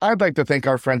I'd like to thank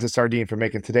our friends at Sardine for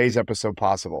making today's episode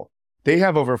possible. They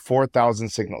have over 4,000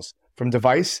 signals. From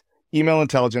device, email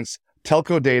intelligence,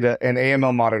 telco data, and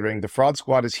AML monitoring, the Fraud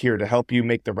Squad is here to help you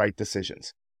make the right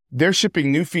decisions. They're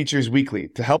shipping new features weekly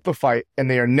to help the fight,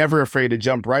 and they are never afraid to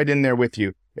jump right in there with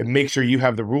you and make sure you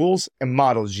have the rules and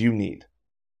models you need.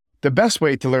 The best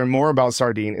way to learn more about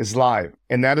Sardine is live,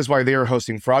 and that is why they are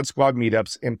hosting Fraud Squad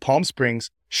meetups in Palm Springs,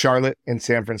 Charlotte, and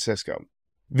San Francisco.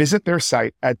 Visit their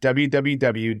site at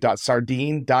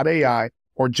www.sardine.ai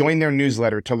or join their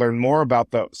newsletter to learn more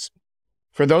about those.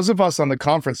 For those of us on the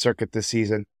conference circuit this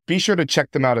season, be sure to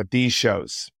check them out at these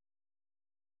shows.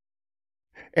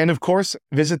 And of course,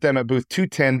 visit them at booth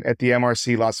 210 at the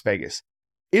MRC Las Vegas.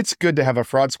 It's good to have a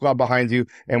Fraud Squad behind you,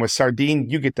 and with Sardine,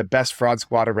 you get the best Fraud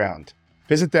Squad around.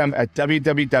 Visit them at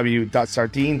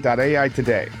www.sardine.ai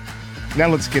today. Now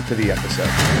let's get to the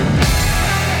episode.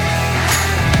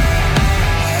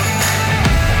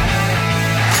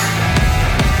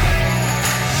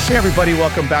 Hey everybody,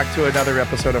 welcome back to another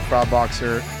episode of Fraud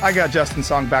Boxer. I got Justin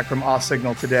Soong back from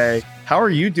Authsignal today. How are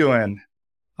you doing?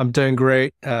 I'm doing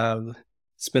great.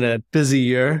 It's been a busy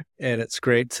year, and it's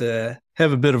great to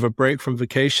have a bit of a break from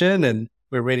vacation, and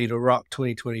we're ready to rock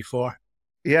 2024.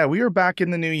 Yeah, we are back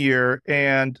in the new year,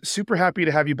 and super happy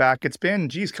to have you back. It's been,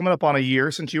 coming up on a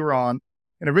year since you were on.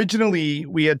 And originally,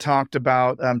 we had talked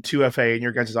about 2FA and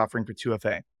your guys' offering for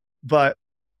 2FA. But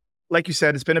like you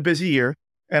said, it's been a busy year.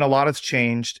 And a lot has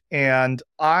changed. And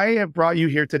I have brought you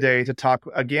here today to talk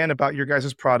again about your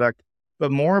guys' product, but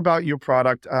more about your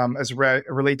product as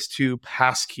relates to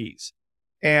Passkeys.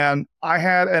 And I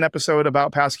had an episode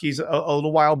about Passkeys a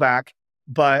little while back,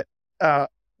 but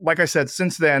like I said,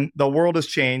 since then, the world has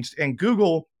changed and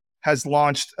Google has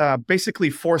launched basically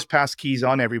forced Passkeys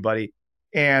on everybody.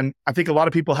 And I think a lot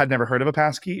of people had never heard of a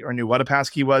Passkey or knew what a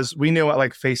Passkey was. We knew what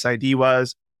like Face ID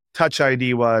was, Touch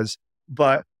ID was,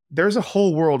 but there's a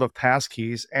whole world of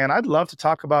Passkeys, and I'd love to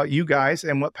talk about you guys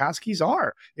and what Passkeys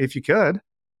are, if you could.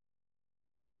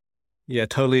 Yeah,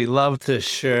 totally love to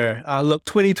share. Look,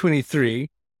 2023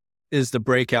 is the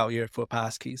breakout year for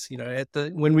Passkeys. You know,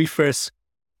 when we first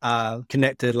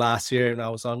connected last year, and I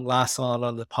was on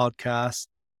the podcast,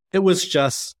 it was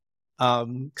just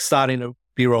starting to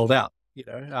be rolled out. You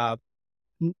know,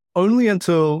 only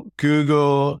until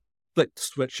Google flicked the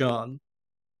switch on,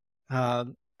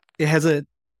 it hasn't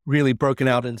really broken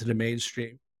out into the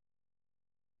mainstream.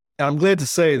 And I'm glad to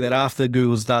say that after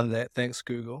Google's done that, thanks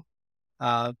Google,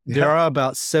 there are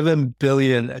about 7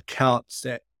 billion accounts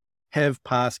that have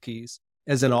Passkeys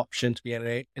as an option to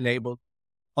be enabled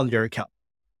on your account.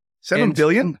 7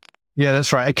 billion? Yeah,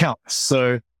 that's right. Accounts.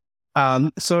 So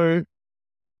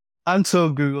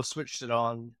until Google switched it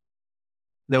on,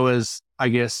 there was, I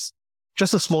guess,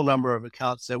 just a small number of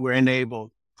accounts that were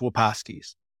enabled for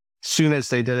Passkeys. As soon as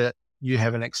they did it, you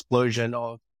have an explosion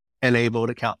of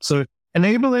enabled accounts. So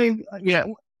enabling,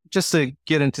 just to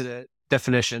get into the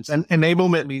definitions, and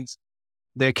enablement means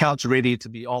the account's ready to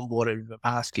be onboarded with a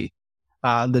Passkey.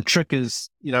 The trick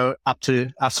is, up to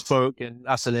us folk and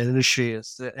us in the industry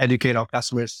is to educate our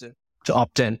customers to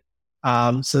opt in.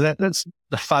 So that's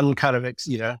the fun kind of,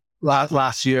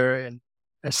 last year, and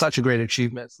it's such a great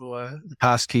achievement for the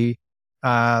Passkey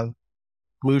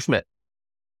movement.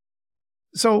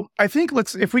 So I think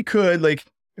if we could,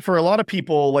 for a lot of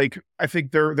people, I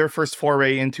think their first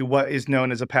foray into what is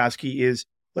known as a passkey is,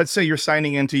 let's say you're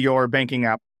signing into your banking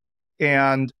app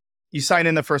and you sign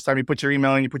in the first time, you put your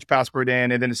email in, you put your password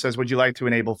in, and then it says, would you like to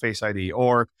enable Face ID?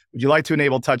 Or would you like to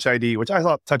enable Touch ID? Which I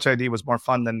thought Touch ID was more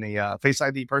fun than the Face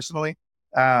ID personally,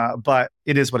 but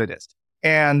it is what it is.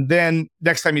 And then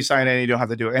next time you sign in, you don't have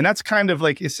to do it. And that's kind of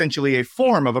essentially a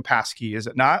form of a passkey, is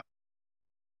it not?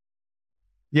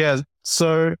 Yeah.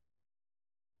 So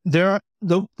the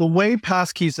way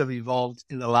Passkeys have evolved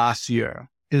in the last year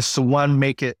is to, one,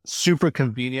 make it super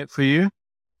convenient for you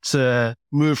to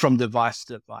move from device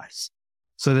to device.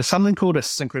 So there's something called a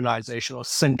synchronization or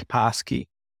sync Passkey.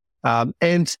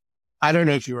 And I don't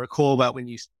know if you recall about when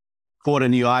you bought a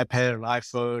new iPad or an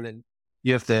iPhone and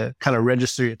you have to kind of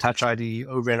register your Touch ID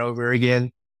over and over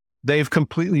again. They've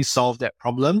completely solved that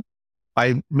problem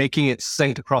by making it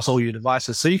synced across all your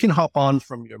devices. So you can hop on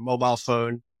from your mobile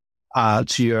phone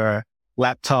to your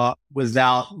laptop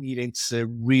without needing to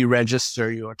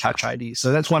re-register your Touch ID.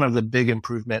 So that's one of the big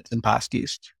improvements in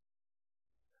Passkeys.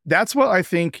 That's what I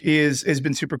think has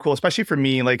been super cool, especially for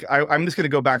me. I'm just going to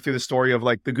go back through the story of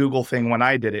the Google thing when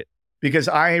I did it, because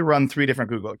I run 3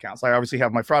 different Google accounts. I obviously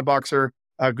have my Fraud Boxer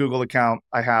Google account.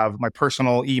 I have my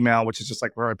personal email, which is just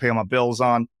where I pay all my bills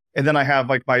on. And then I have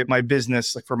my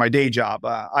business for my day job,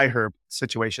 iHerb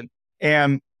situation.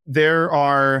 And there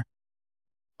are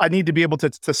I need to be able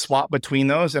to swap between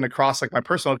those and across like my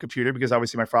personal computer, because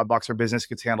obviously my fraud box for business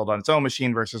gets handled on its own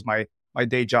machine versus my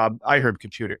day job iHerb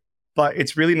computer. But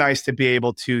it's really nice to be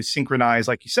able to synchronize,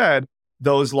 like you said,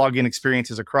 those login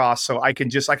experiences across. So I can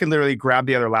literally grab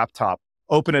the other laptop,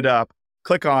 open it up,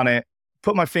 click on it,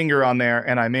 put my finger on there,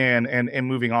 and I'm in and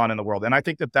moving on in the world. And I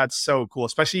think that that's so cool,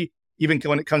 especially even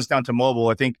when it comes down to mobile.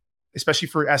 I think especially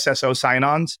for SSO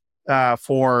sign-ons,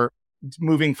 for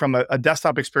moving from a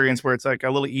desktop experience where it's like a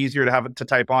little easier to have it to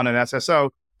type on an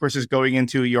SSO versus going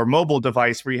into your mobile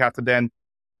device where you have to then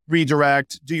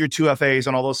redirect, do your 2FAs,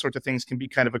 and all those sorts of things can be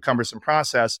kind of a cumbersome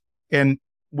process. And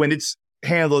when it's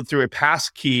handled through a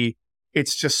passkey,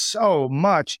 it's just so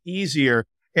much easier.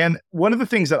 And one of the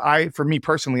things that for me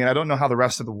personally, and I don't know how the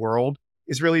rest of the world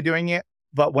is really doing it,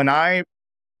 but when I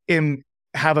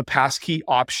have a passkey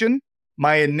option,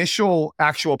 my initial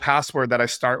actual password that I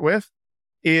start with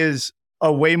is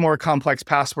a way more complex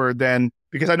password than,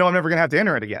 because I know I'm never going to have to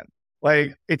enter it again.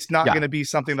 Like, it's not going to be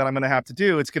something that I'm going to have to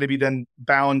do. It's going to be then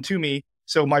bound to me.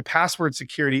 So my password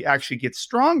security actually gets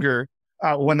stronger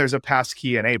when there's a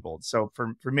passkey enabled. So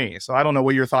for me, so I don't know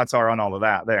what your thoughts are on all of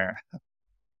that there.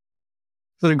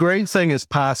 So the great thing is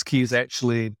Passkeys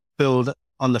actually build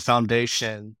on the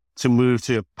foundation to move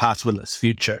to a passwordless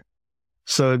future.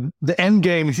 So the end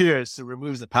game here is to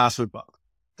remove the password box.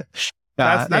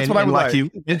 That's what I would like.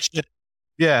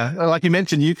 Like you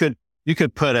mentioned, you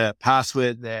could put a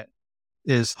password that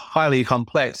is highly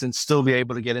complex and still be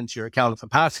able to get into your account with a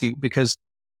passkey, because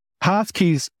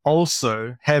passkeys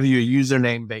also have your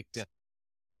username baked in,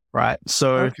 right?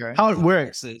 So how it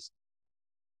works is,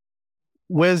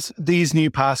 with these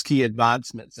new passkey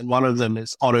advancements, and one of them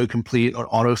is autocomplete or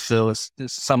autofill, is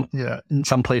some, in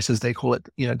some places they call it,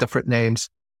 different names.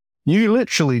 You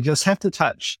literally just have to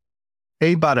touch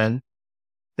a button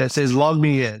that says log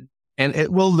me in, and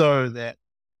it will know that,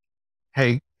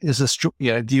 hey, is this, do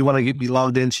you want to be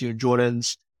logged into your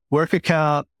Jordan's work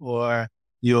account or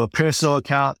your personal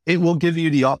account? It will give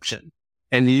you the option.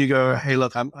 And you go, hey,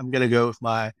 look, I'm going to go with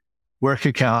my work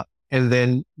account. And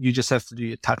then you just have to do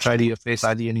your Touch ID or Face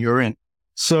ID and you're in.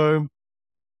 So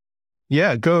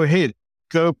go ahead,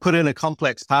 go put in a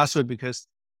complex password, because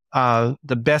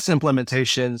the best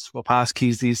implementations for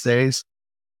passkeys these days,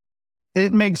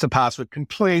 it makes the password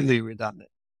completely redundant.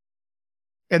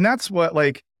 And that's what,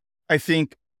 like, I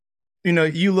think,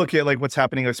 you look at like what's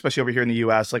happening, especially over here in the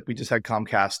US, like we just had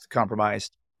Comcast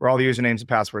compromised where all the usernames and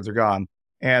passwords are gone.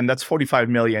 And that's 45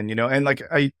 million, and like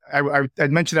I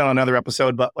mentioned that on another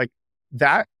episode, but like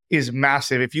that is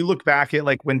massive. If you look back at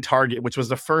like when Target, which was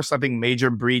the first, I think, major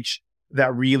breach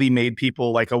that really made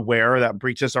people like aware that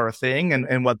breaches are a thing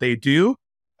and what they do,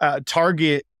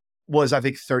 Target was, I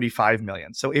think, 35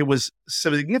 million. So it was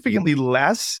significantly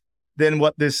less than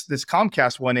what this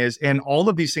Comcast one is. And all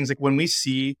of these things, like when we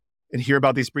see and hear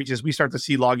about these breaches, we start to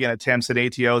see login attempts and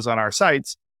ATOs on our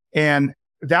sites. And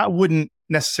that wouldn't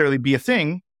necessarily be a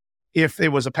thing if it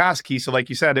was a passkey. So like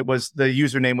you said, it was, the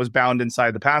username was bound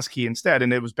inside the passkey instead,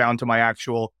 and it was bound to my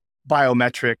actual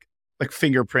biometric, like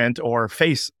fingerprint or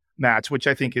face match, which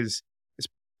I think is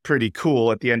pretty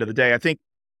cool at the end of the day. I think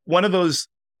one of those,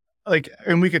 like,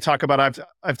 and we could talk about,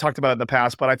 I've talked about it in the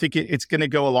past, but I think it's going to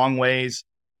go a long ways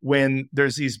when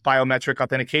there's these biometric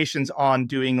authentications on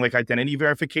doing like identity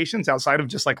verifications outside of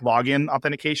just like login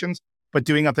authentications, but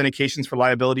doing authentications for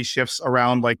liability shifts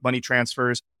around like money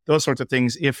transfers, those sorts of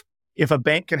things. If a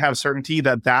bank can have certainty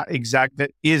that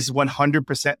is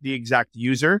 100% the exact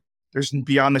user, there's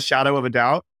beyond the shadow of a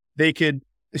doubt, they could,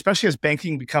 especially as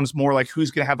banking becomes more like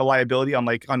who's going to have the liability on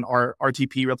our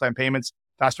RTP, real-time payments,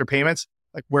 faster payments,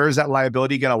 like where is that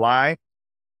liability going to lie?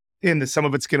 And some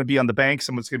of it's going to be on the bank,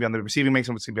 some of it's going to be on the receiving bank,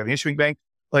 some of it's going to be on the issuing bank.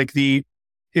 Like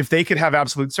if they could have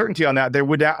absolute certainty on that, there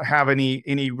would not have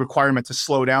any requirement to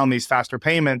slow down these faster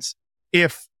payments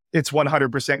if it's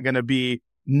 100% going to be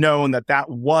known that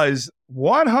was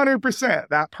 100%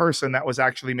 that person that was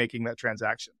actually making that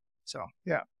transaction. So,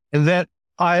 yeah. And that,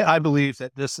 I believe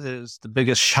that this is the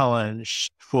biggest challenge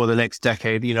for the next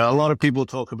decade. A lot of people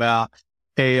talk about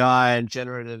AI and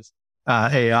generative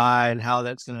AI and how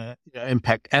that's going to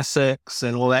impact ethics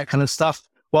and all that kind of stuff.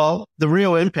 Well, the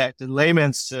real impact in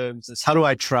layman's terms is, how do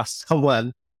I trust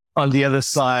someone on the other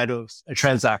side of a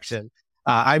transaction?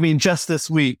 Just this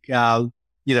week,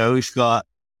 we've got,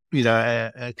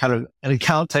 a kind of an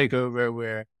account takeover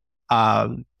where,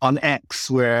 on X,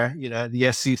 where,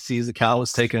 the SEC's account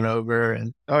was taken over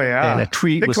and a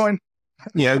tweet Bitcoin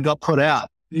got put out.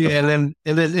 Yeah. And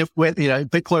then it went,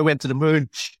 Bitcoin went to the moon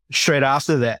straight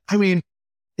after that.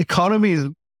 Economies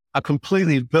are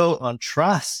completely built on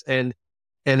trust. And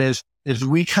if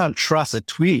we can't trust a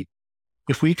tweet,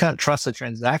 if we can't trust a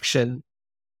transaction,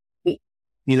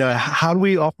 how do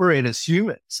we operate as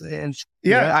humans? And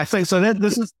Yeah, I think so that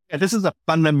this is a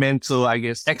fundamental, I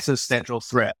guess, existential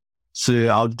threat to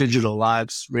our digital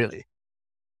lives, really.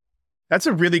 that's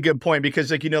a really good point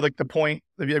because like the point,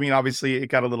 I mean, obviously it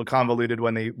got a little convoluted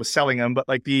when they was selling them, but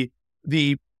like the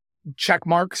check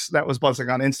marks that was buzzing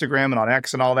on Instagram and on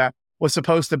X and all that was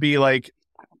supposed to be like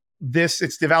this,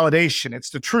 it's the validation, it's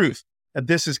the truth that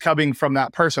this is coming from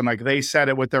that person. Like they said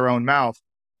it with their own mouth.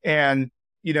 And,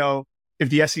 if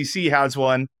the SEC has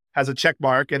a check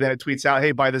mark and then it tweets out,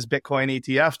 hey, buy this Bitcoin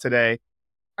ETF today.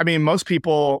 I mean, most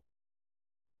people,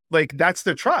 like, that's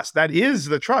the trust. That is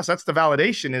the trust. That's the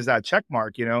validation, is that check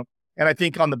mark, And I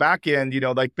think on the back end,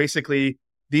 like basically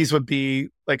these would be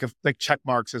like check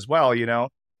marks as well,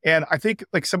 And I think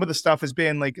like some of the stuff has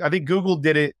been like, I think Google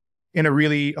did it in a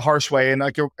really harsh way. And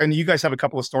and you guys have a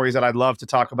couple of stories that I'd love to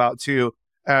talk about too,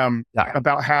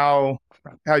 about how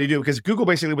you do it. Because Google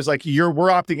basically was like, we're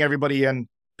opting everybody in,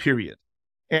 period.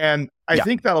 And I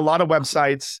think that a lot of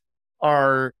websites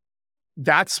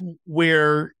that's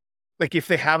where, like, if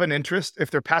they have an interest,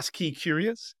 if they're passkey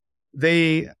curious,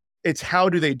 it's how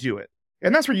do they do it?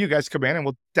 And that's where you guys come in, and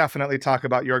we'll definitely talk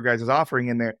about your guys' offering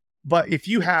in there. But if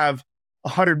you have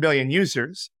 100 million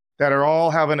users that are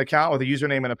all have an account with a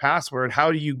username and a password,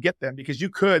 how do you get them? Because you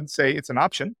could say it's an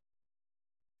option,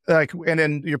 and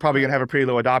then you're probably going to have a pretty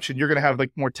low adoption. You're going to have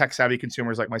like more tech savvy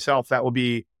consumers like myself that will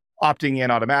be opting in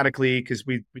automatically because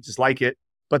we just like it.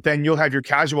 But then you'll have your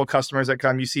casual customers that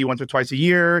come, you see once or twice a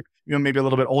year, maybe a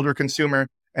little bit older consumer,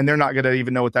 and they're not going to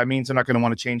even know what that means. They're not going to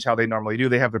want to change how they normally do.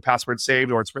 They have their password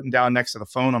saved or it's written down next to the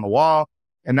phone on the wall,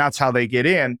 and that's how they get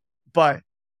in. But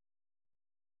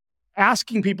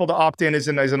asking people to opt in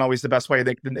isn't always the best way. I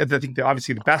think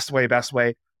obviously the best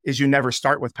way is you never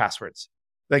start with passwords.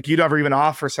 Like you never even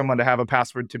offer someone to have a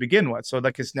password to begin with. So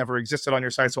like it's never existed on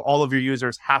your site. So all of your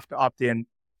users have to opt in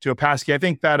to a passkey. I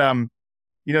think that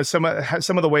some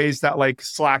of the ways that like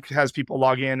Slack has people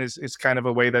log in is kind of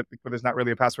a way that there's not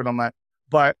really a password on that.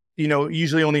 But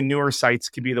usually only newer sites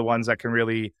can be the ones that can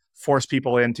really force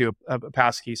people into a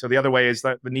passkey. So the other way is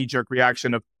that the knee-jerk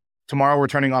reaction of tomorrow we're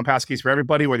turning on passkeys for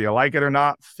everybody, whether you like it or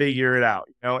not, figure it out.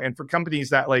 And for companies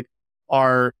that like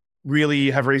are really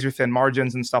have razor thin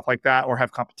margins and stuff like that, or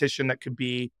have competition that could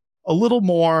be a little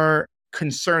more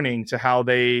concerning to how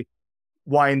they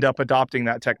wind up adopting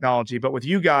that technology. But with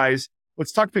you guys,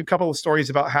 let's talk a couple of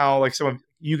stories about how like some of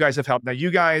you guys have helped. Now,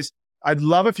 you guys, I'd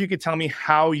love if you could tell me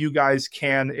how you guys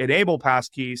can enable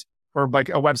passkeys for like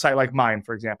a website like mine,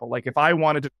 for example. Like if I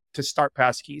wanted to start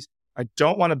passkeys, I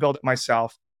don't want to build it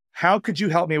myself. How could you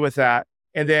help me with that?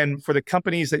 And then for the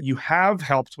companies that you have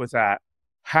helped with that,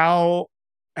 how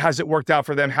has it worked out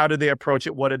for them? How did they approach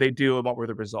it? What did they do? And what were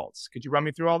the results? Could you run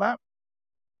me through all that?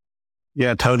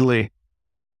 Yeah, totally.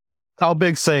 Our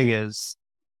big thing is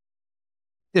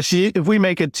if we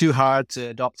make it too hard to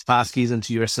adopt passkeys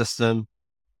into your system,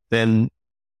 then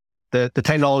the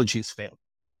technology's failed.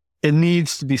 It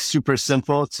needs to be super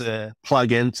simple to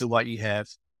plug into what you have.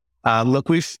 Look,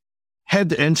 we've had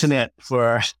the internet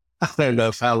for, I don't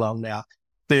know for how long now,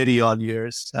 30 odd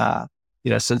years,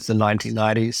 since the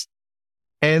 1990s.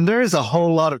 And there is a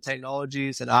whole lot of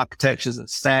technologies and architectures and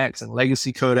stacks and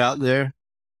legacy code out there.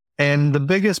 And the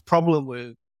biggest problem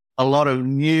with a lot of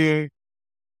new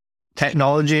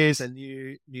technologies and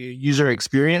new user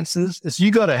experiences is you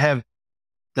got to have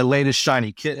the latest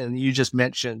shiny kit. And you just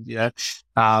mentioned,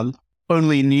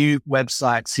 only new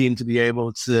websites seem to be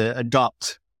able to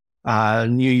adopt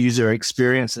new user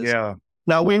experiences. Yeah.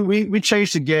 Now we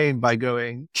changed the game by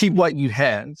going, keep what you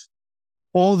have,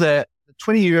 all that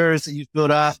 20 years that you've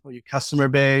built up for your customer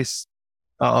base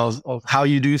of how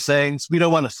you do things. We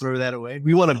don't want to throw that away.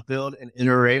 We want to build and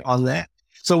iterate on that.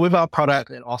 So with our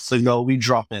product at Authsignal, we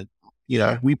drop in,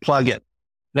 we plug it.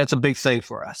 That's a big thing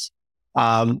for us.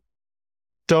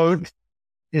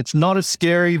 It's not a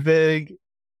scary, big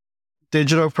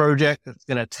digital project that's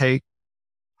going to take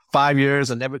 5 years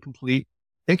and never complete.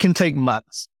 It can take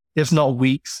months, if not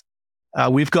weeks.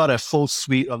 We've got a full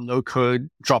suite of no-code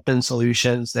drop-in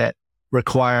solutions that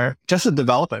require just a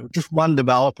developer, just one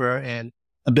developer and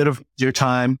a bit of your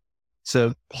time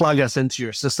to plug us into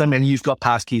your system, and you've got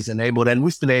passkeys enabled. And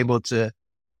we've been able to,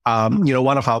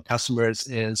 one of our customers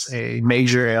is a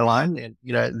major airline, and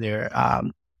they're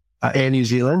Air New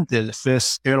Zealand. They're the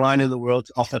first airline in the world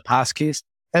to offer passkeys,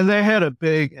 and they had a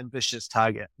big, ambitious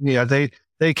target.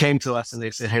 They came to us and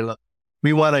they said, "Hey, look,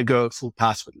 we want to go full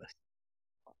passwordless.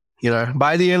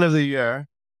 By the end of the year,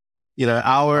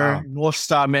 our North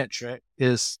Star metric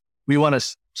is we want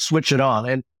to switch it on."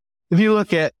 And if you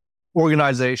look at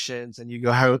organizations and you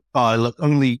go, oh, look,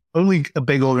 only a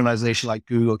big organization like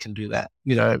Google can do that.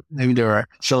 Maybe they're a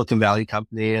Silicon Valley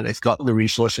company and it's got the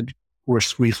resources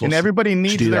And everybody to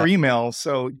needs do their that. email.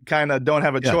 So kind of don't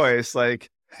have a Yeah. choice. Like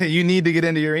you need to get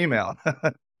into your email.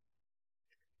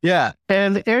 Yeah.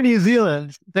 And Air New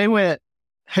Zealand, they went,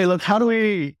 hey, look, how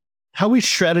we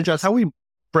strategize, how we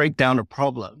break down a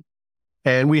problem.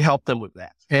 And we help them with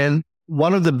that. And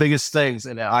one of the biggest things,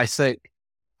 and I think,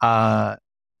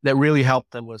 that really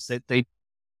helped them was that they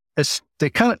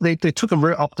took a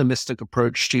very optimistic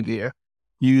approach to their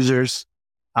users,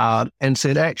 and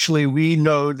said, actually, we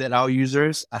know that our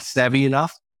users are savvy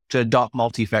enough to adopt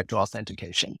multi-factor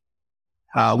authentication.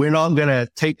 We're not going to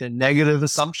take the negative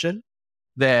assumption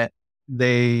that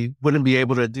they wouldn't be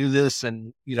able to do this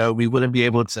and, we wouldn't be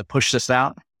able to push this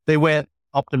out. They went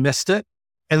optimistic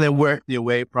and then worked their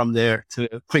way from there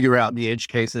to figure out the edge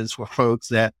cases for folks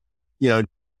that,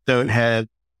 don't have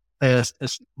a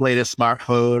latest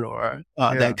smartphone or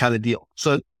that kind of deal.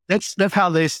 So that's how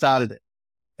they started it.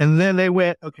 And then they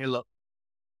went, okay, look,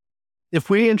 if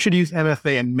we introduce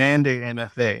MFA and mandate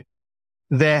MFA,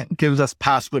 that gives us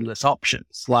passwordless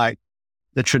options like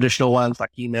the traditional ones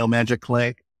like email, magic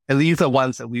link. And these are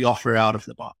ones that we offer out of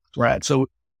the box, right? So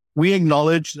we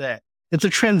acknowledge that it's a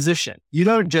transition. You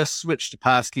don't just switch to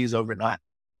passkeys overnight.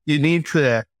 You need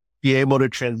to be able to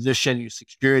transition your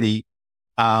security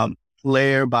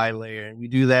layer by layer. And we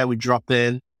do that. We drop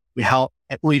in. We help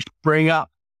at least bring up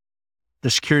the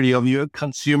security of your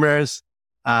consumers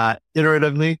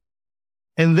iteratively.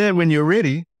 And then when you're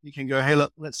ready, you can go, hey,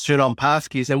 look, let's turn on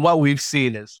passkeys. And what we've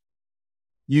seen is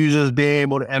users being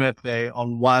able to MFA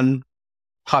on one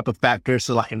type of factor,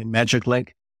 so like a magic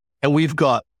link. And we've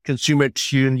got consumer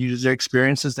tuned user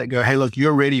experiences that go, hey, look,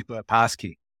 you're ready for a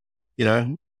passkey.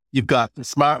 You've got the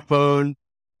smartphone,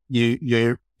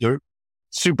 you're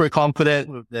super confident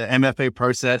with the MFA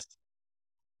process.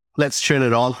 Let's turn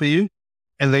it on for you.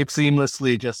 And they've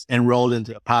seamlessly just enrolled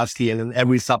into a passkey, and then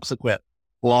every subsequent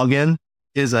login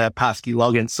is a passkey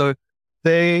login. So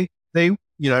we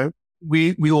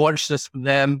launched this for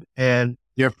them, and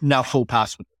they're now full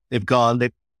password.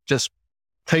 They've just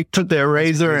took their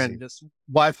razor and just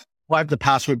wiped the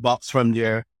password box from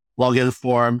their login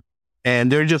form.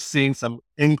 And they're just seeing some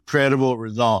incredible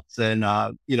results and,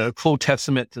 full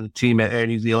testament to the team at Air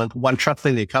New Zealand. One,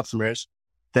 trusting their customers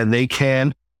that they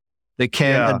can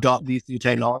adopt these new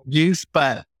technologies,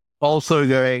 but also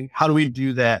going, how do we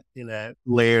do that in a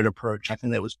layered approach? I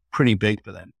think that was pretty big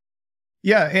for them.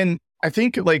 Yeah. And I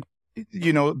think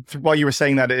while you were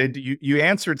saying that, you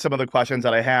answered some of the questions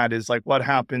that I had is like, what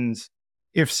happens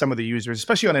if some of the users,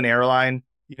 especially on an airline,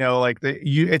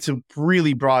 it's a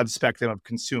really broad spectrum of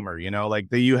consumer,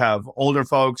 you have older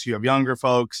folks, you have younger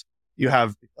folks, you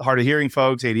have hard of hearing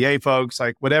folks, ADA folks,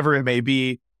 like whatever it may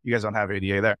be. You guys don't have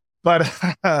ADA there, but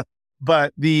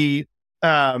the,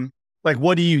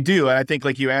 what do you do? And I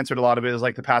think you answered a lot of it is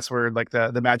like the password, like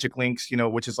the magic links,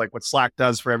 which is like what Slack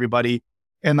does for everybody.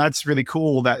 And that's really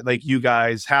cool that you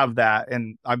guys have that.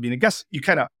 And I mean, I guess you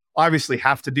kind of obviously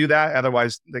have to do that.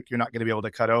 Otherwise, you're not going to be able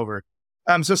to cut over.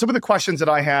 So some of the questions that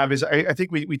I have is, I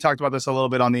think we talked about this a little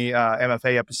bit on the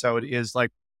MFA episode, is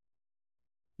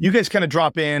you guys kind of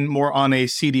drop in more on a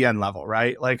CDN level,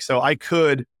 right? So I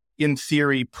could, in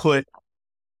theory, put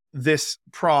this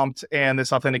prompt and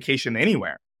this authentication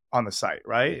anywhere on the site,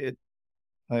 right?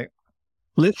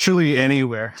 Literally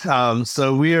anywhere.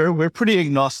 So we're pretty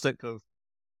agnostic of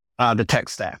the tech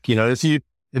stack.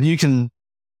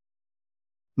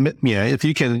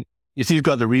 If you've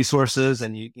got the resources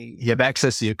and you have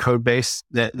access to your code base,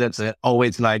 that's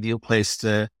always an ideal place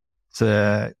to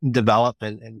develop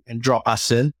and drop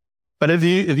us in. But if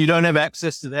you don't have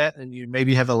access to that and you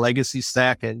maybe have a legacy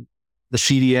stack and the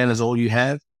CDN is all you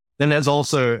have, then that's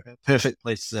also a perfect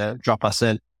place to drop us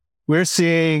in. We're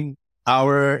seeing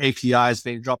our APIs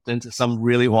being dropped into some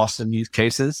really awesome use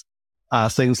cases,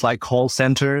 things like call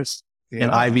centers and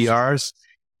IVRs.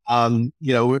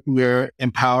 We're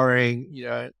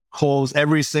empowering, calls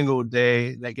every single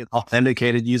day that get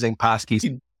authenticated using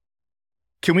passkeys.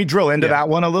 Can we drill into that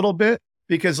one a little bit?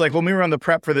 Because when we were on the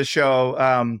prep for the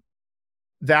show,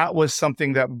 that was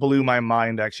something that blew my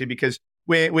mind actually, because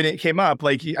when it came up,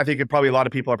 I think probably a lot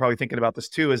of people are probably thinking about this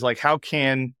too, is how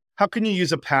can you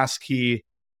use a passkey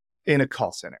in a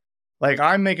call center?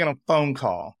 I'm making a phone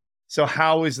call. So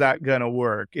how is that going to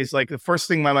work? Is the first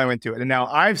thing my mind went to it. And now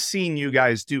I've seen you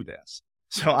guys do this.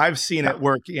 So I've seen it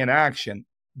work in action,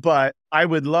 but I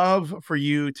would love for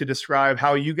you to describe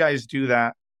how you guys do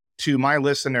that to my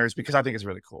listeners, because I think it's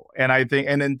really cool. And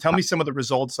then tell me some of the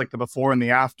results, the before and the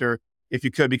after, if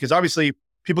you could, because obviously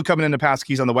people coming into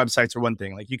passkeys on the websites are one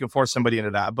thing. Like you can force somebody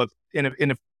into that, but in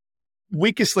a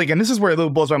weakest link, and this is where it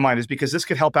little blows my mind, is because this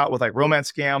could help out with like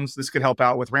romance scams. This could help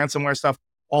out with ransomware stuff.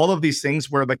 All of these things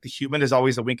where like the human is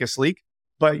always the weakest link.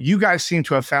 But you guys seem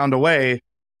to have found a way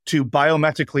to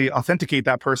biometrically authenticate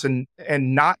that person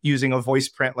and not using a voice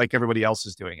print like everybody else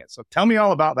is doing it. So tell me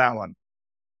all about that one.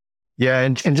 Yeah,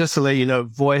 and just to let you know,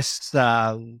 voice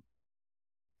MFA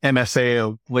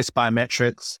or voice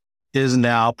biometrics is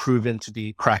now proven to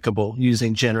be crackable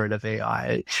using generative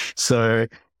AI. So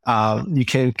you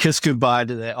can kiss goodbye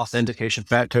to the authentication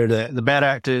factor. The bad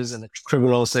actors and the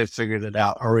criminals, they've figured it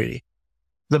out already.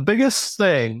 The biggest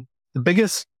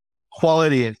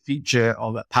quality and feature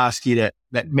of a passkey that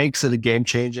makes it a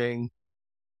game-changing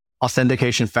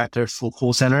authentication factor for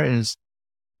call center is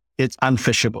it's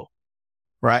unphishable,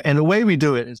 right? And the way we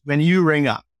do it is when you ring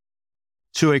up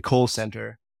to a call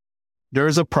center, there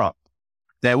is a prompt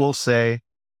that will say,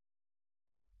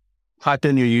 type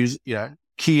in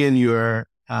key in your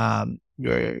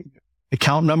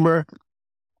account number,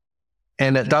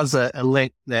 and it does a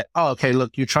link that, okay,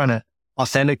 look, you're trying to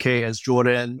authenticate as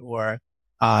Jordan or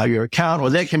your account, or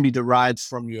that can be derived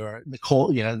from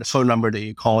the phone number that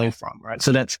you're calling from, right?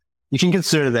 So you can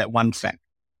consider that one fact.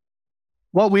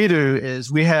 What we do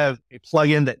is we have a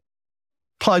plugin that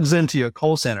plugs into your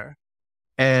call center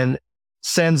and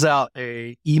sends out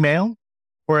a email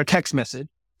or a text message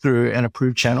through an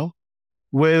approved channel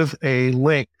with a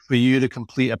link for you to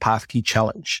complete a passkey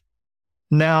challenge.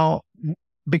 Now,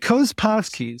 because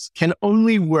passkeys can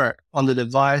only work on the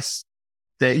device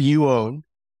that you own,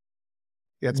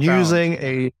 using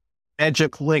a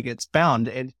magic link, it's bound,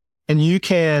 and you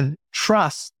can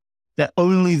trust that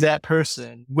only that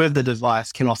person with the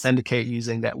device can authenticate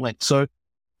using that link. So,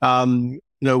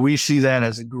 we see that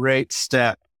as a great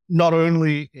step, not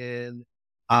only in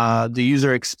the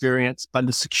user experience, but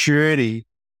the security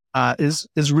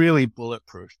is really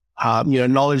bulletproof.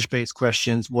 Knowledge-based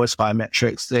questions, voice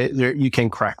biometrics, you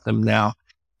can crack them now.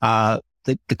 The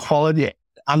quality,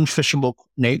 unphishable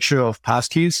nature of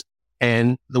passkeys,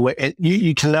 and the way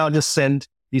you can now just send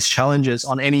these challenges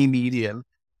on any medium,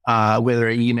 whether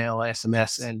email,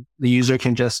 SMS, and the user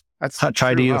can just touch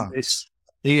ID of this,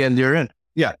 and you're in.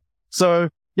 Yeah. So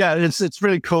yeah, it's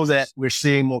really cool that we're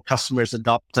seeing more customers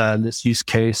adopt this use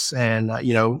case, and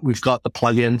we've got the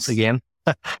plugins again.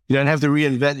 You don't have to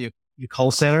reinvent your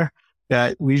call center.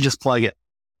 We just plug it.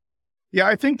 Yeah,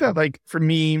 I think that like for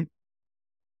me,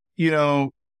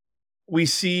 we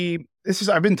see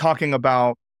I've been talking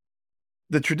about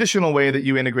the traditional way that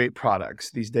you integrate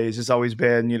products these days has always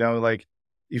been, like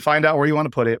you find out where you want to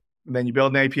put it, and then you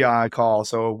build an API call.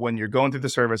 So when you're going through the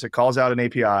service, it calls out an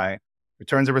API,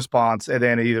 returns a response, and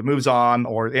then it either moves on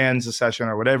or ends the session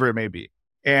or whatever it may be.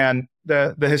 And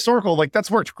the historical, like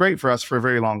that's worked great for us for a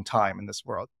very long time in this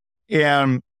world.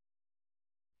 And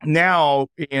now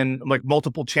in like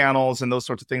multiple channels and those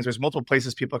sorts of things, there's multiple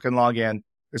places people can log in.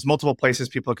 There's multiple places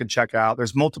people can check out.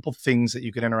 There's multiple things that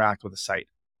you can interact with a site.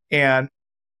 And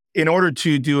in order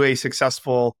to do a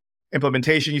successful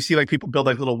implementation, you see like people build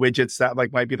like little widgets that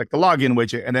like might be like the login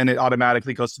widget, and then it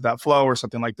automatically goes to that flow or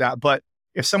something like that. But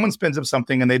if someone spins up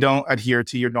something and they don't adhere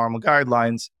to your normal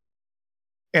guidelines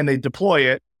and they deploy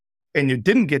it and you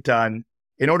didn't get done,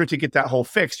 in order to get that whole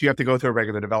fixed, you have to go through a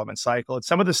regular development cycle. And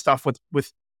some of the stuff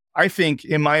with I think,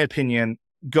 in my opinion,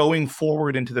 going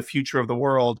forward into the future of the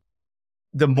world,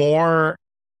 the more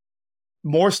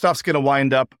stuff's going to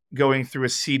wind up going through a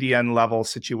CDN level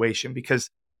situation, because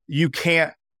you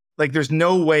can't, like, there's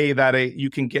no way that you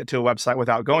can get to a website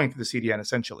without going through the CDN,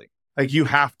 essentially. Like, you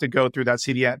have to go through that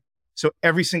CDN. So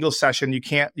every single session, you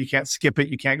can't skip it.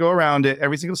 You can't go around it.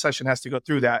 Every single session has to go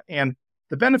through that. And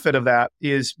the benefit of that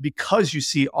is because you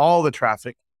see all the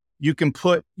traffic, you can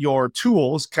put your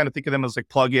tools, kind of think of them as like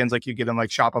plugins, like you get in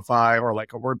like Shopify or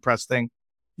like a WordPress thing.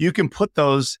 You can put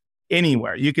those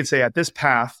anywhere. You could say at this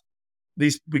path,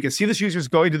 we can see this user's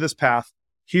going to this path.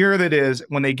 Here it is.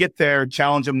 When they get there,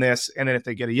 challenge them this. And then if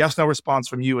they get a yes, no response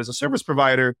from you as a service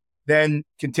provider, then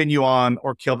continue on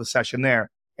or kill the session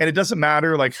there. And it doesn't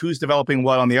matter like who's developing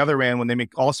what on the other end. When they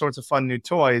make all sorts of fun new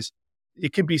toys,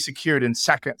 it can be secured in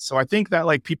seconds. So I think that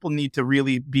like people need to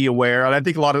really be aware. And I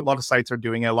think a lot of sites are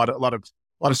doing it. A lot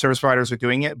of service providers are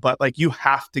doing it, but like you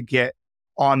have to get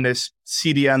on this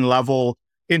CDN level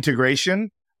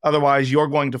integration. Otherwise you're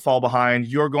going to fall behind.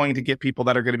 You're going to get people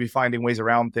that are going to be finding ways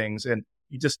around things, and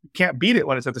you just can't beat it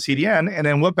when it's at the CDN. And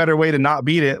then what better way to not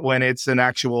beat it when it's an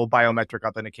actual biometric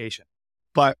authentication?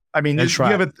 But I mean, do you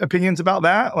have opinions about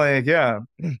that? Like, yeah.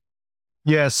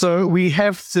 Yeah. So we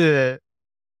have to,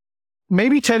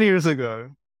 maybe 10 years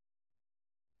ago,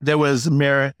 there was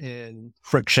merit in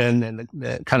friction and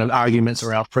the kind of arguments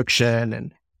around friction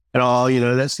and all,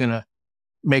 that's going to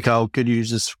make our good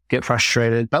users get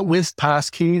frustrated. But with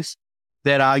Passkeys,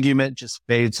 that argument just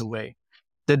fades away.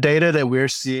 The data that we're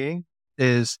seeing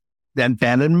is the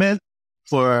abandonment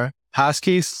for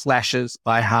Passkeys slashes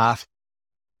by half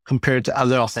compared to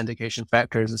other authentication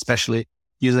factors, especially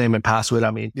username and password. I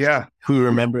mean, yeah, who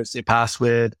remembers their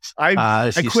password?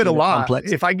 I quit a lot.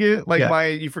 Complex. If I get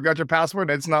you forgot your password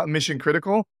and it's not mission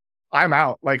critical, I'm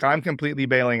out. Like I'm completely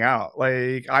bailing out.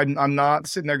 Like I'm not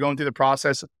sitting there going through the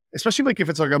process, especially like if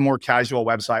it's like a more casual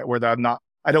website where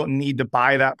I don't need to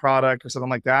buy that product or something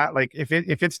like that. Like if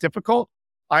it's difficult,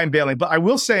 I'm bailing. But I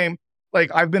will say,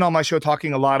 like I've been on my show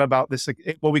talking a lot about this,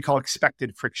 like what we call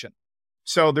expected friction.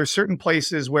 So there's certain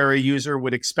places where a user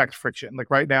would expect friction. Like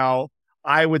right now,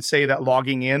 I would say that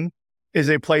logging in is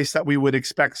a place that we would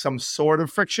expect some sort of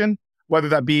friction, whether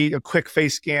that be a quick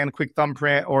face scan, quick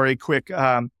thumbprint, or a quick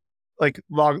log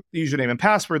username and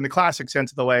password in the classic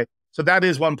sense of the way. So that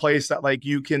is one place that like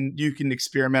you can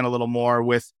experiment a little more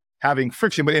with having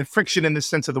friction. But friction in the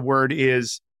sense of the word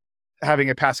is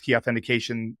having a passkey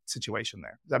authentication situation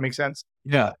there. Does that make sense?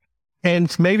 Yeah.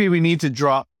 And maybe we need to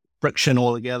drop friction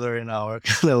altogether in our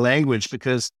language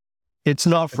because it's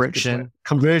not friction.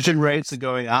 Conversion rates are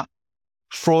going up,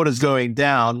 fraud is going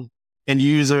down, and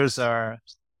users are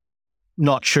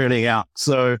not churning out.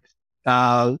 So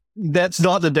that's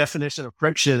not the definition of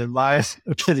friction, in my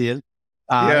opinion.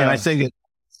 And I think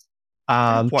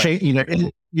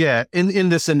in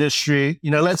this industry,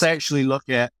 let's actually look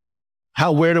at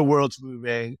where the world's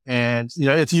moving, and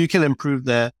if you can improve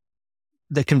the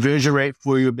conversion rate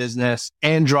for your business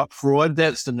and drop fraud,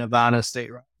 that's the nirvana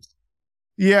state, right?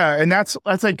 Yeah, and that's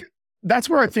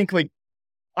where I think like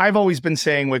I've always been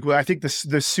saying like I think the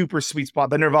super sweet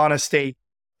spot, the nirvana state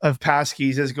of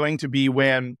Passkeys is going to be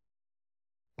when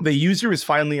the user is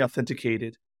finally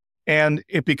authenticated and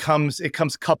it comes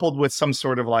coupled with some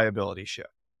sort of liability shift.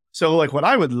 So like what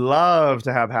I would love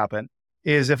to have happen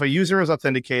is if a user is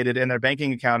authenticated and their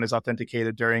banking account is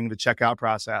authenticated during the checkout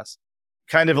process,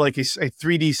 kind of like a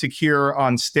 3D secure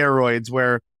on steroids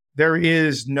where there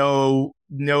is no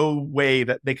way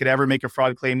that they could ever make a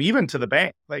fraud claim, even to the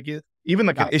bank, like even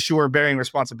like an issuer bearing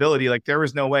responsibility. Like there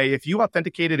is no way if you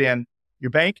authenticated in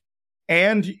your bank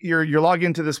and you're logged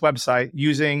into this website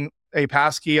using a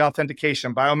passkey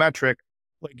authentication biometric,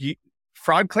 like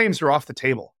fraud claims are off the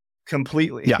table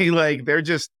completely. Yeah. Like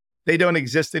they don't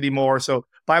exist anymore. So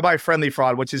bye friendly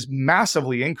fraud, which is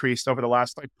massively increased over the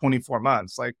last like 24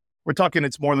 months. Like we're talking,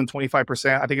 it's more than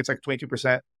 25%. I think it's like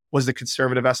 22%. Was the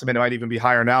conservative estimate. It might even be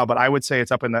higher now, but I would say it's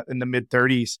up in the mid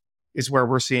 30s is where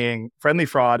we're seeing friendly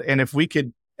fraud. And if we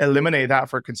could eliminate that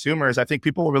for consumers, I think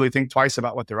people will really think twice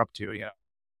about what they're up to.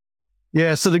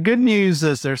 Yeah. So the good news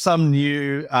is there's some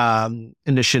new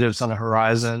initiatives on the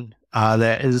horizon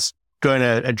that is going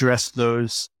to address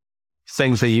those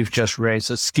things that you've just raised.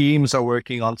 So schemes are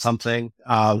working on something.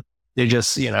 They're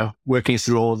just working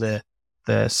through all the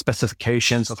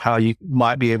specifications of how you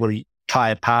might be able to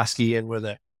tie a passkey in with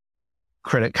a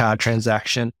credit card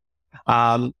transaction.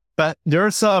 But there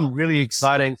are some really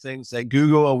exciting things that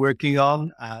Google are working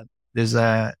on. There's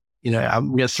I'm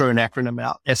going to throw an acronym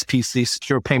out, SPC,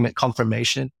 Secure Payment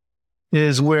Confirmation,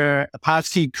 is where a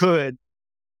passkey could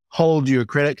hold your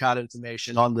credit card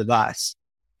information on the device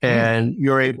and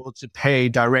you're able to pay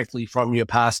directly from your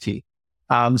passkey.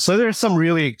 So there's some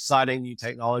really exciting new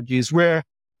technologies where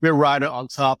we're right on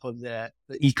top of the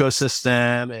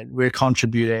ecosystem and we're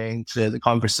contributing to the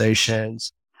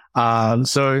conversations.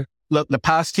 So look, the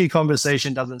passkey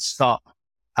conversation doesn't stop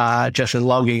just in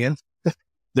logging in.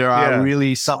 There are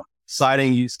really some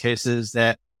exciting use cases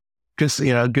that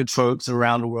good folks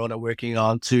around the world are working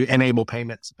on to enable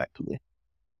payments effectively.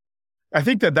 I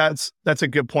think that's a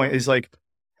good point. Is like,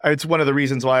 it's one of the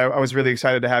reasons why I was really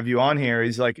excited to have you on here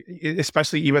is like,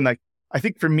 especially even like, I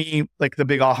think for me, like the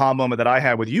big aha moment that I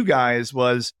had with you guys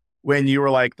was when you were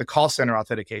like the call center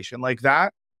authentication. Like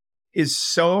that is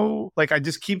so like, I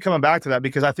just keep coming back to that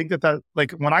because I think that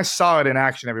like when I saw it in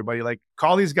action, everybody like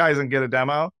call these guys and get a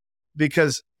demo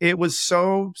because it was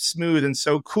so smooth and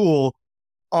so cool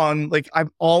on like,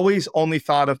 I've always only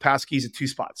thought of passkeys at two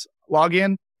spots,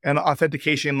 login and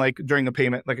authentication, like during a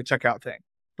payment, like a checkout thing.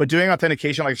 But doing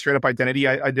authentication, like straight up identity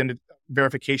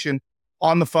verification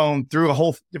on the phone through a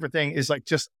whole different thing is like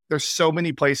just, there's so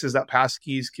many places that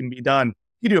passkeys can be done.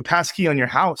 You do a passkey on your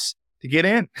house to get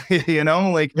in,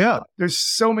 there's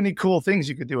so many cool things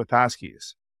you could do with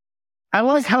passkeys. I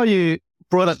like how you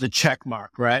brought up the check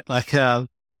mark, right? Like,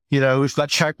 we've got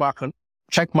check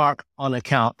mark on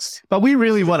accounts, but we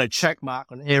really want a check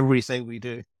mark on everything we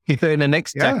do. In the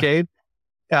next decade,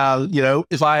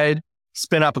 if I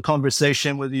spin up a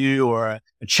conversation with you or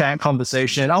a chat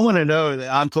conversation, I want to know that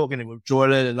I'm talking with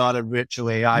Jordan and not a virtual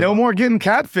AI No bot. more getting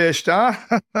catfished,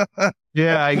 huh?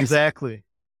 Yeah, exactly.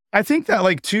 I think that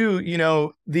like too,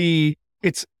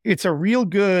 it's a real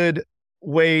good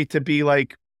way to be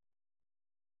like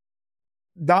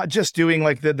not just doing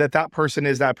like that person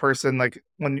is that person, like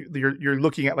when you're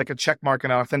looking at like a check mark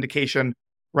and authentication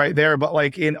right there, but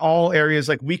like in all areas,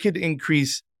 like we could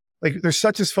increase, like there's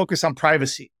such a focus on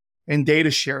privacy and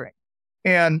data sharing.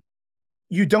 And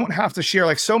you don't have to share,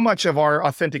 like so much of our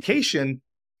authentication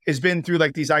has been through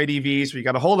like these IDVs where you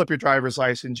got to hold up your driver's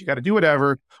license, you got to do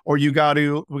whatever, or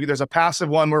there's a passive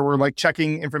one where we're like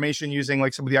checking information using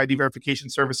like some of the ID verification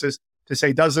services to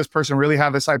say, does this person really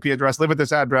have this IP address, live at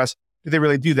this address? Do they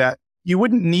really do that? You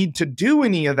wouldn't need to do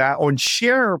any of that or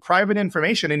share private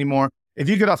information anymore if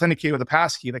you could authenticate with a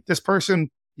passkey. Like this person,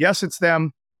 yes, it's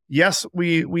them. Yes,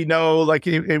 we know like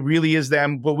it really is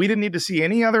them, but we didn't need to see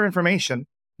any other information,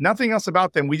 nothing else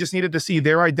about them. We just needed to see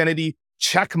their identity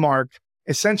check mark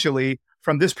essentially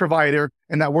from this provider,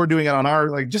 and that we're doing it on our,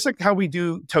 like, just like how we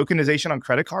do tokenization on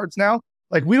credit cards now.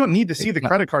 Like we don't need to see the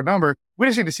credit card number. We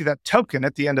just need to see that token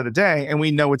at the end of the day. And we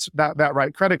know it's that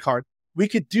right credit card. We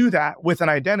could do that with an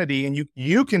identity, and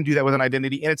you can do that with an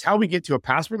identity. And it's how we get to a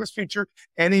passwordless future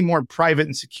and a more private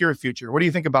and secure future. What do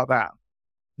you think about that?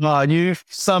 You've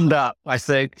summed up, I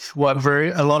think, what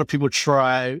a lot of people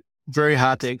try very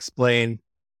hard to explain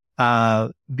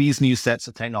these new sets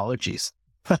of technologies.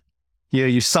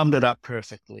 You summed it up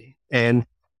perfectly. And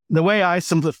the way I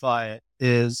simplify it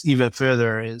is even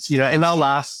further is, in our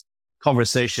last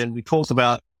conversation, we talked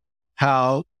about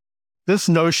how this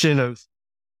notion of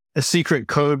a secret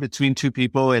code between two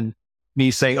people and me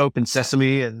saying open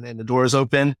sesame and the door is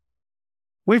open.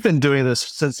 We've been doing this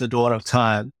since the dawn of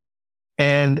time.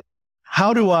 And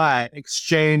how do I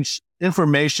exchange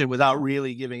information without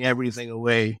really giving everything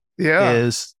away? Yeah.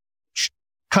 Is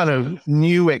kind of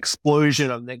new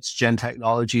explosion of next gen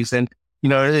technologies. And,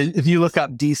 if you look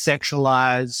up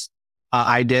decentralized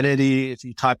identity, if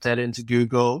you type that into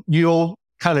Google, you'll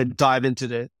kind of dive into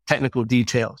the technical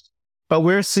details. But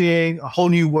we're seeing a whole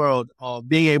new world of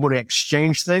being able to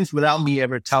exchange things without me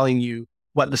ever telling you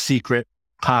what the secret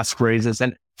passphrase is.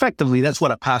 And effectively, that's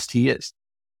what a passkey is.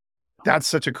 That's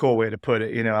such a cool way to put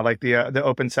it. I like the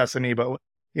open sesame, but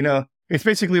it's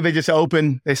basically they just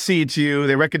open, they see it's you,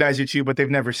 they recognize it's you, but they've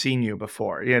never seen you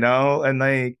before, and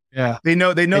they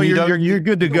know you're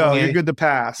good to go, you're good to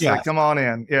pass. Yeah. Like, come on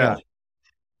in. Yeah.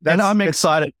 And I'm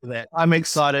excited for that. I'm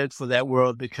excited for that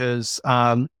world because,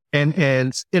 and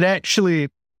it actually,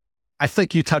 I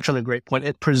think you touch on a great point.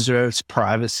 It preserves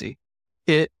privacy.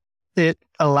 It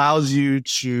allows you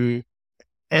to,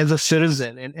 as a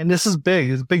citizen, and this is big.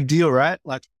 It's a big deal, right?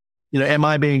 Like, am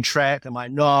I being tracked? Am I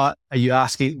not? Are you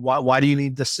asking why do you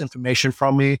need this information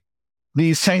from me?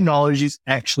 These technologies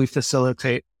actually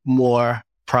facilitate more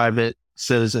private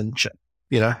citizenship,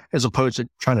 as opposed to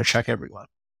trying to check everyone.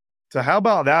 So how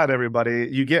about that, everybody?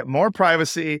 You get more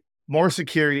privacy, more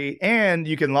security, and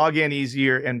you can log in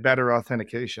easier and better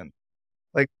authentication.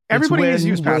 Like everybody needs to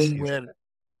use Passkeys.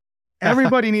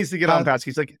 Everybody needs to get on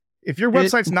Passkeys. Like if your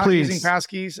website's not using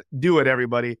Passkeys, do it,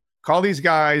 everybody. Call these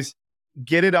guys,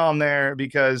 get it on there,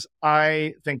 because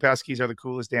I think Passkeys are the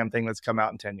coolest damn thing that's come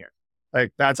out in 10 years.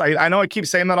 Like I know I keep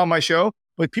saying that on my show,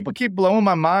 but people keep blowing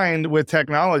my mind with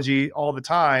technology all the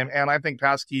time. And I think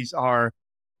Passkeys are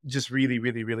just really,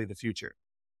 really, really the future.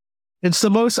 It's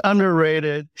the most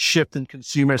underrated shift in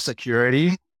consumer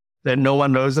security that no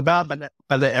one knows about, but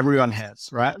that everyone has,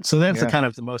 right? So that's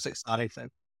the most exciting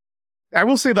thing. I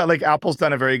will say that like Apple's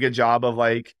done a very good job of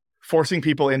like forcing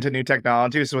people into new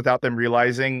technologies without them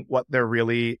realizing what they're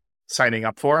really signing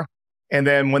up for. And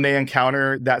then when they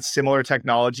encounter that similar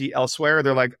technology elsewhere,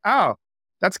 they're like, oh,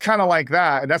 that's kind of like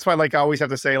that. And that's why like I always have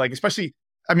to say, like, especially,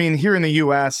 I mean, here in the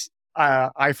US,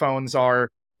 iPhones are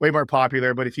way more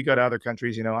popular, but if you go to other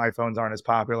countries, iPhones aren't as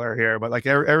popular here, but like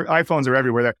iPhones are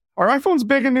everywhere there. Are iPhones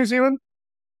big in New Zealand?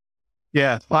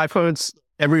 Yeah, iPhones,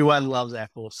 everyone loves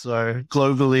Apple. So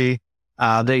globally,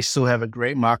 they still have a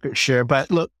great market share. But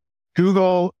look,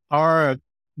 Google are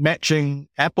matching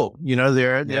Apple.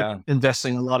 They're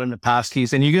investing a lot in the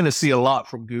passkeys, and you're going to see a lot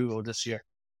from Google this year.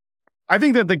 I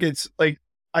think that like it's like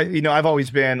I've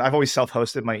always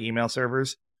self-hosted my email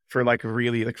servers for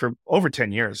for over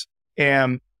 10 years.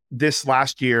 And this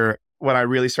last year, when I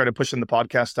really started pushing the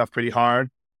podcast stuff pretty hard,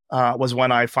 was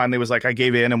when I finally was like, I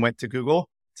gave in and went to Google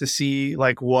to see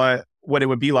like what it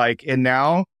would be like. And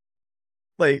now,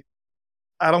 like,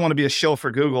 I don't want to be a shill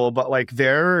for Google, but like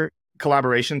their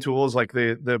collaboration tools, like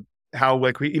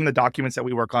how even the documents that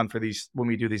we work on for these, when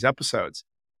we do these episodes,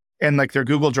 and like their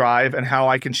Google Drive and how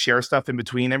I can share stuff in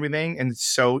between everything. And it's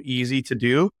so easy to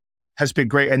do has been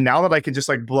great. And now that I can just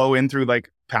like blow in through like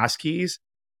Passkeys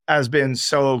has been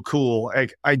so cool.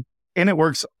 And it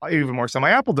works even more so on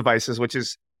my Apple devices, which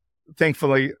is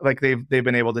thankfully like they've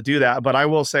been able to do that. But I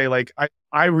will say like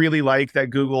I really like that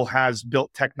Google has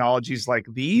built technologies like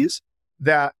these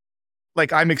that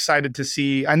like I'm excited to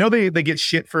see. I know they get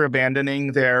shit for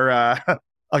abandoning their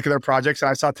like their projects. And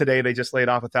I saw today they just laid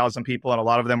off 1,000 people, and a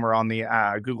lot of them were on the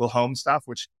Google Home stuff,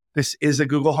 which this is a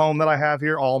Google Home that I have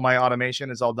here. All my automation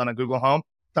is all done on Google Home.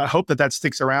 I hope that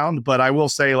sticks around. But I will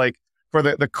say like for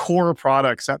the core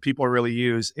products that people really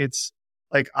use, it's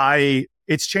like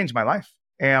it's changed my life.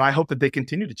 And I hope that they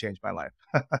continue to change my life.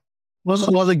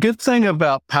 Well, the good thing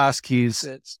about Passkeys,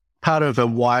 it's part of a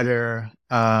wider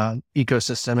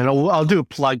ecosystem. And I'll do a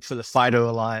plug for the FIDO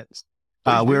Alliance.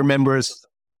 We're members of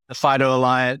the FIDO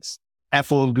Alliance.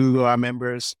 Apple and Google are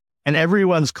members. And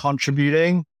everyone's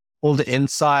contributing all the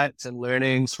insights and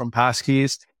learnings from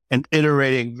Passkeys and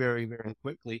iterating very, very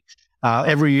quickly.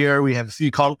 Every year we have a few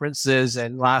conferences,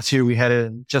 and last year we had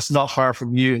it just not far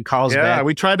from you in Carlsbad. Yeah,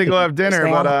 we tried to go have dinner,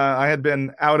 but I had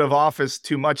been out of office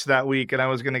too much that week and I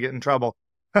was going to get in trouble.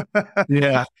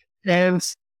 Yeah. And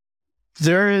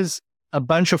there is a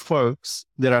bunch of folks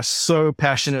that are so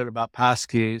passionate about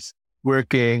Passkeys,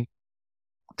 working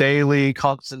daily,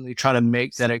 constantly trying to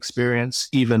make that experience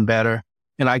even better.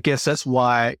 And I guess that's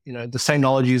why, the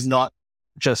technology is not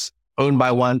just owned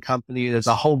by one company. There's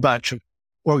a whole bunch of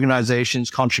organizations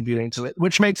contributing to it,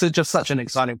 which makes it just such an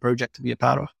exciting project to be a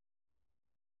part of.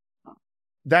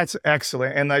 That's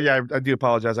excellent. And I do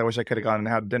apologize. I wish I could have gone and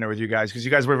had dinner with you guys because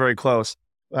you guys were very close.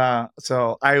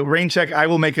 So rain check, I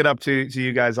will make it up to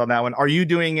you guys on that one. Are you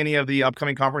doing any of the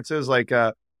upcoming conferences like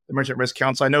the Merchant Risk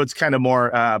Council? I know it's kind of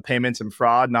more payments and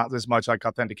fraud, not as much like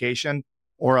authentication,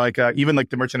 or like even like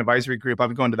the Merchant Advisory Group.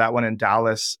 I'm going to that one in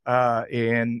Dallas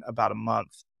in about a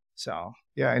month. So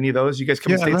yeah, any of those? You guys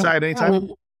coming stateside anytime?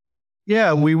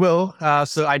 Yeah, we will.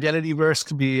 So Identityverse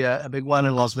could be a big one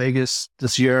in Las Vegas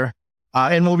this year.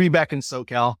 And we'll be back in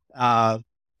SoCal,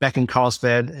 back in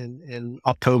Carlsbad in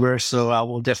October. So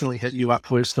we'll definitely hit you up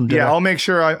with some dinner. Yeah, I'll make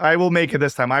sure I will make it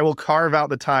this time. I will carve out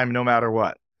the time no matter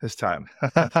what this time.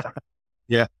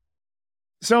 Yeah.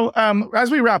 So as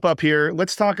we wrap up here,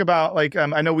 let's talk about like,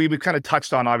 I know we've kind of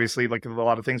touched on obviously like a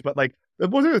lot of things, but like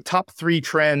what are the top 3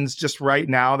 trends just right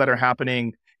now that are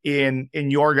happening in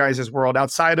your guys' world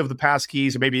outside of the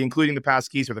Passkeys, or maybe including the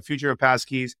Passkeys or the future of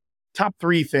Passkeys? Top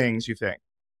 3 things you think?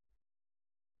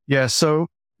 Yeah. So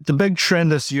the big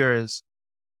trend this year is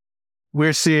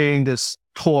we're seeing this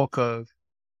talk of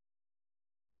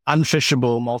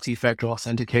unphishable multi-factor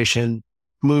authentication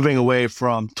moving away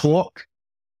from talk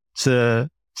to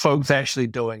folks actually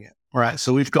doing it. Right.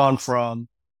 So we've gone from,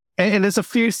 and there's a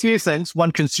few things.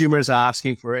 One, consumers are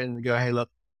asking for it and they go, hey, look,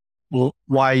 well,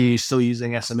 why are you still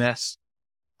using SMS?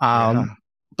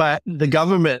 But the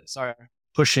governments are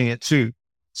pushing it too.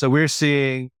 So we're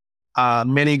seeing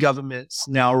many governments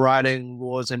now writing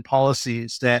laws and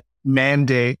policies that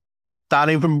mandate,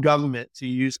 starting from government, to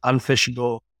use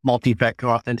unphishable multi-factor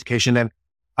authentication.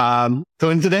 And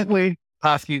coincidentally,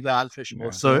 Passkeys are unphishable.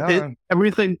 Yeah. So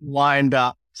everything lined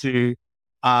up to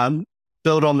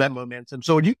build on that momentum.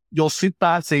 So you'll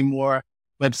start seeing more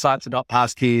websites adopt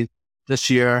Passkeys this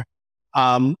year.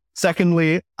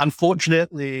 Secondly,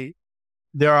 unfortunately,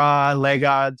 there are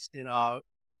laggards in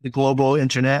the global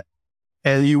internet,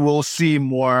 and you will see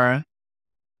more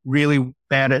really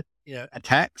bad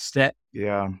attacks that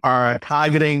are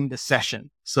targeting the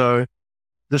session. So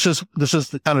this is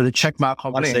the kind of the checkmark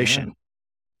conversation.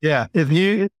 Yeah.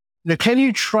 Can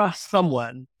you trust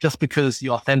someone just because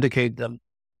you authenticate them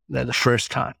the first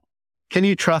time? Can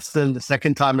you trust them the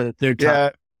second time and the third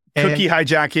time? Yeah. Cookie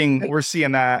hijacking, we're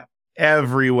seeing that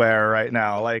everywhere right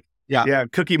now. Like,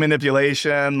 cookie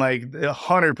manipulation, like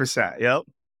 100%. Yep.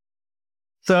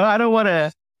 So I don't want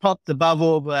to pop the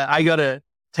bubble, but I got to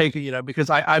take it, because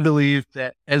I believe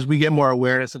that as we get more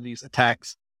awareness of these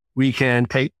attacks, we can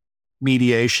take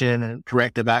mediation and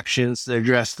corrective actions to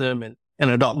address them and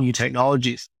adopt new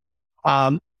technologies.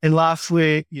 And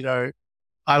lastly,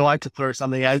 I like to throw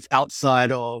something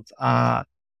outside of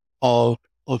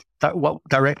what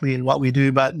directly in what we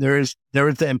do, but there is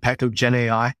the impact of Gen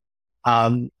AI.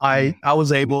 I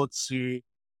was able to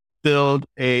build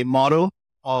a model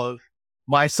of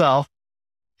myself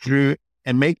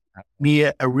and make me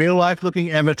a real life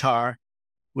looking avatar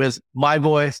with my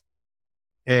voice,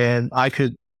 and I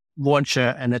could launch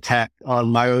an attack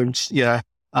on my own, to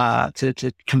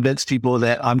convince people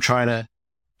that I'm trying to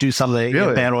do something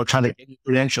bad or trying to get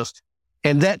credentials.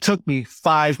 And that took me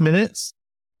 5 minutes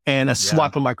and a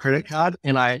swipe on my credit card,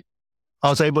 and I I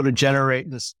was able to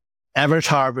generate this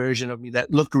avatar version of me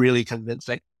that looked really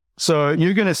convincing. So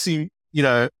you're going to see,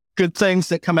 good things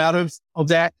that come out of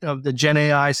the Gen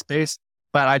AI space.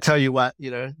 But I tell you what,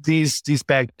 these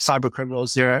bad cyber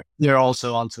criminals, they're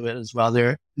also onto it as well.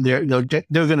 They're going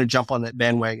to jump on that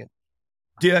bandwagon.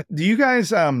 Do you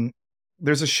guys,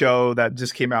 there's a show that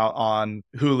just came out on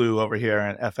Hulu over here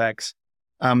and FX.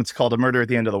 It's called A Murder at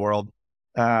the End of the World.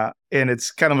 And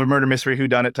it's kind of a murder mystery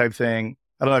whodunit type thing.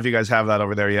 I don't know if you guys have that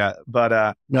over there yet,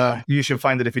 but no, you should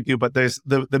find it if you do. But there's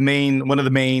one of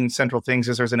the main central things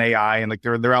is there's an AI, and like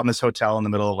they're out in this hotel in the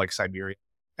middle of like Siberia,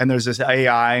 and there's this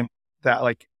AI that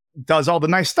like does all the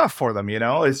nice stuff for them.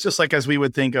 It's just like as we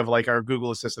would think of like our Google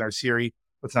Assistant, our Siri.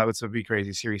 Let's be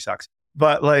crazy. Siri sucks.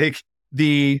 But like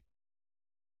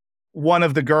one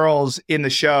of the girls in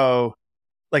the show,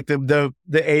 like the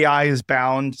AI is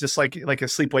bound just like a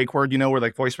sleep wake word, where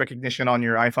like voice recognition on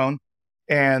your iPhone.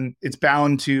 And it's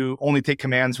bound to only take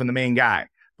commands from the main guy,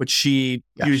 but she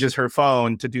uses her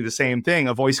phone to do the same thing,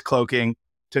 a voice cloaking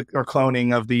or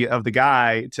cloning of the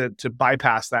guy to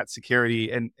bypass that security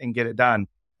and get it done.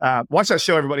 Watch that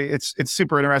show, everybody. It's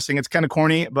super interesting. It's kind of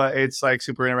corny, but it's like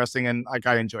super interesting, and like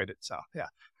I enjoyed it. So yeah.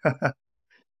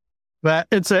 But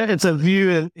it's a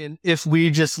view, and if we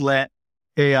just let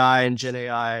AI and Gen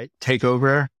AI take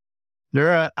over,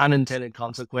 there are unintended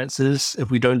consequences if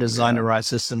we don't design the right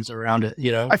systems around it.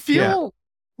 I feel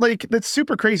like that's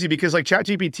super crazy because like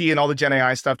ChatGPT and all the Gen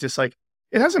AI stuff, just like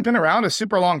it hasn't been around a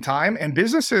super long time, and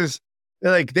businesses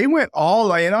like they went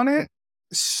all in on it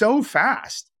so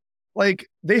fast. Like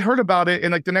they heard about it,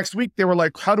 and like the next week they were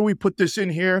like, "How do we put this in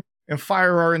here and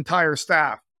fire our entire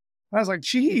staff?" And I was like,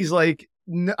 "Geez, like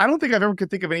I don't think I've ever could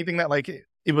think of anything that like it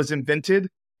was invented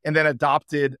and then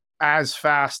adopted as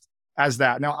fast as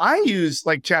that." Now I use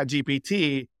like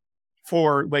ChatGPT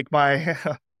for like my,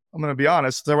 I'm going to be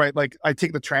honest. So like I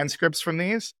take the transcripts from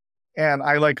these and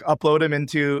I like upload them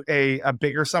into a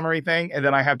bigger summary thing. And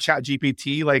then I have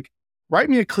ChatGPT like write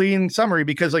me a clean summary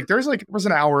because like there was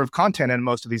an hour of content in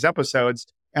most of these episodes.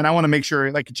 And I want to make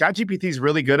sure like ChatGPT is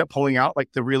really good at pulling out like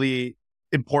the really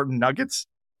important nuggets.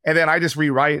 And then I just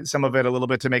rewrite some of it a little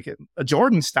bit to make it a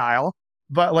Jordan style.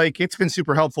 But like, it's been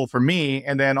super helpful for me.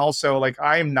 And then also like,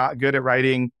 I'm not good at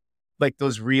writing like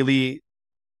those really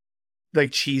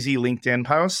like cheesy LinkedIn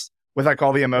posts with like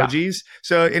all the emojis. Yeah.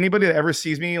 So anybody that ever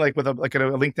sees me like with a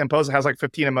LinkedIn post that has like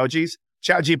 15 emojis,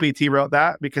 ChatGPT wrote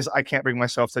that because I can't bring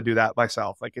myself to do that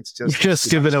myself. Like it's just, you're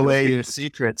just giving away your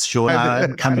secrets, Sean. I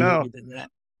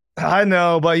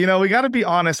know, but we got to be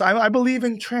honest. I believe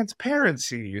in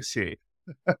transparency, you see.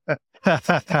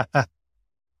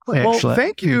 Well,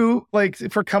 thank you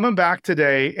for coming back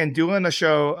today and doing a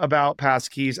show about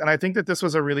Passkeys. And I think that this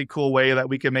was a really cool way that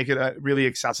we can make it really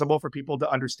accessible for people to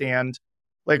understand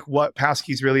like what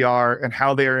Passkeys really are and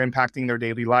how they are impacting their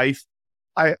daily life.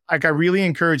 I really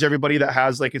encourage everybody that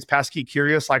has like is Passkey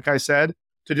curious, like I said,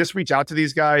 to just reach out to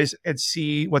these guys and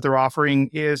see what their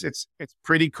offering is. It's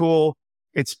pretty cool.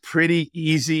 It's pretty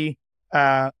easy.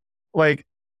 I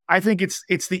think it's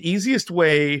the easiest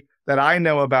way that I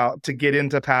know about to get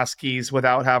into Passkeys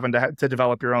without having to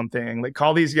develop your own thing. Like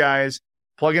call these guys,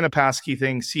 plug in a Passkey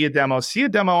thing, see a demo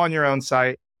on your own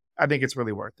site. I think it's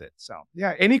really worth it. So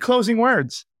yeah, any closing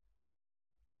words?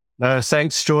 No,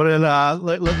 thanks, Jordan.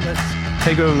 Let's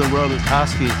take over the world of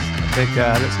Passkeys. I think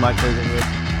that's my closing word.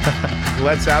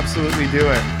 Let's absolutely do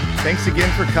it. Thanks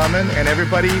again for coming, and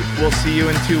everybody, we'll see you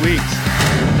in 2 weeks.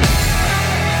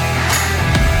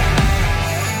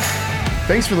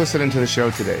 Thanks for listening to the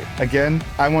show today. Again,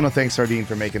 I want to thank Sardine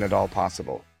for making it all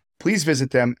possible. Please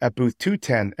visit them at booth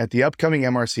 210 at the upcoming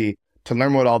MRC to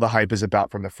learn what all the hype is about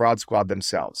from the Fraud Squad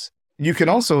themselves. You can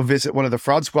also visit one of the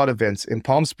Fraud Squad events in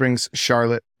Palm Springs,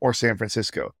 Charlotte, or San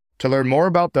Francisco. To learn more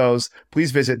about those,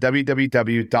 please visit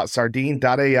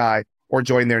www.sardine.ai or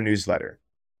join their newsletter.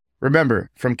 Remember,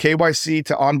 from KYC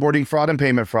to onboarding fraud and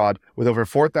payment fraud, with over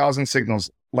 4,000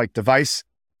 signals like device,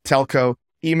 telco,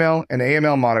 email, and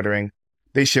AML monitoring,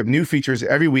 they ship new features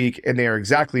every week, and they are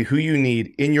exactly who you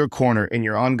need in your corner in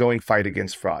your ongoing fight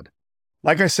against fraud.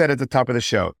 Like I said at the top of the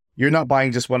show, you're not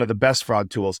buying just one of the best fraud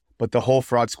tools, but the whole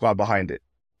Fraud Squad behind it.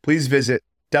 Please visit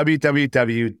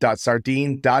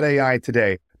www.sardine.ai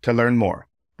today to learn more.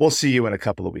 We'll see you in a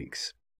couple of weeks.